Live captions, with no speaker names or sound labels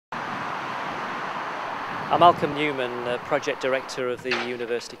I'm Malcolm Newman, Project Director of the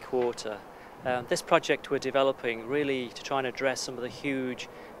University Quarter. This project we're developing really to try and address some of the huge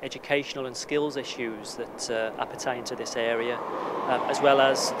educational and skills issues that appertain to this area, as well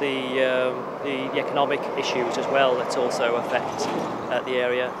as the economic issues as well that also affect the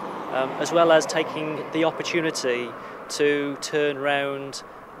area, as well as taking the opportunity to turn around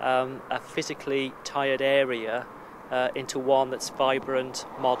a physically tired area into one that's vibrant,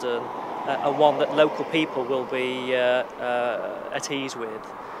 modern, and one that local people will be at ease with.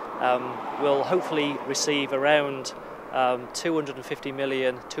 We'll hopefully receive around 250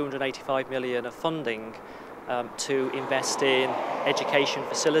 million, 285 million of funding to invest in education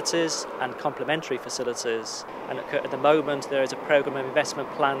facilities and complementary facilities. And at the moment there is a programme of investment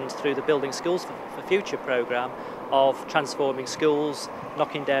planned through the Building Schools for Future programme of transforming schools,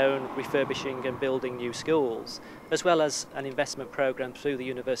 knocking down, refurbishing and building new schools, as well as an investment programme through the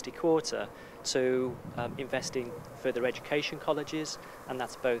University Quarter to invest in further education colleges, and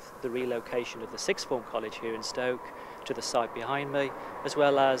that's both the relocation of the sixth form college here in Stoke to the site behind me, as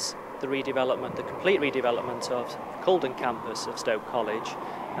well as the redevelopment, the complete redevelopment of Culden campus of Stoke College,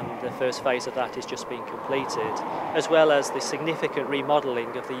 and the first phase of that is just being completed, as well as the significant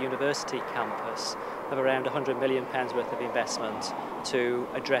remodelling of the university campus of around £100 million worth of investment to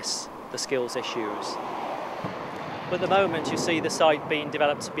address the skills issues. At the moment you see the site being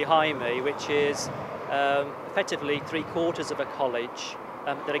developed behind me, which is effectively 3/4 of a college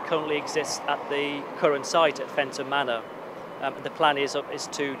that it currently exists at the current site at Fenton Manor. The plan is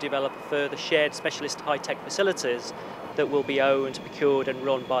to develop further shared specialist high-tech facilities that will be owned, procured and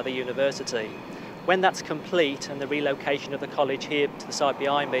run by the university. When that's complete, and the relocation of the college here to the site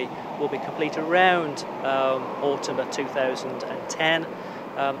behind me will be complete around autumn of 2010,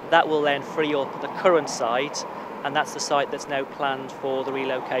 that will then free up the current site, and that's the site that's now planned for the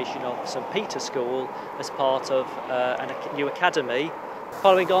relocation of St Peter's School as part of a new academy.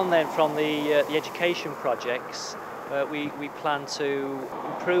 Following on then from the education projects, we plan to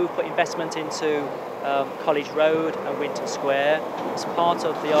put investment into College Road and Winton Square as part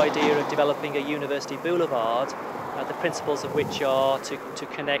of the idea of developing a university boulevard, the principles of which are to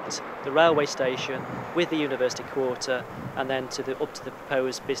connect the railway station with the University Quarter and then up to the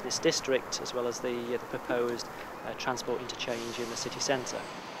proposed business district, as well as the proposed transport interchange in the city centre.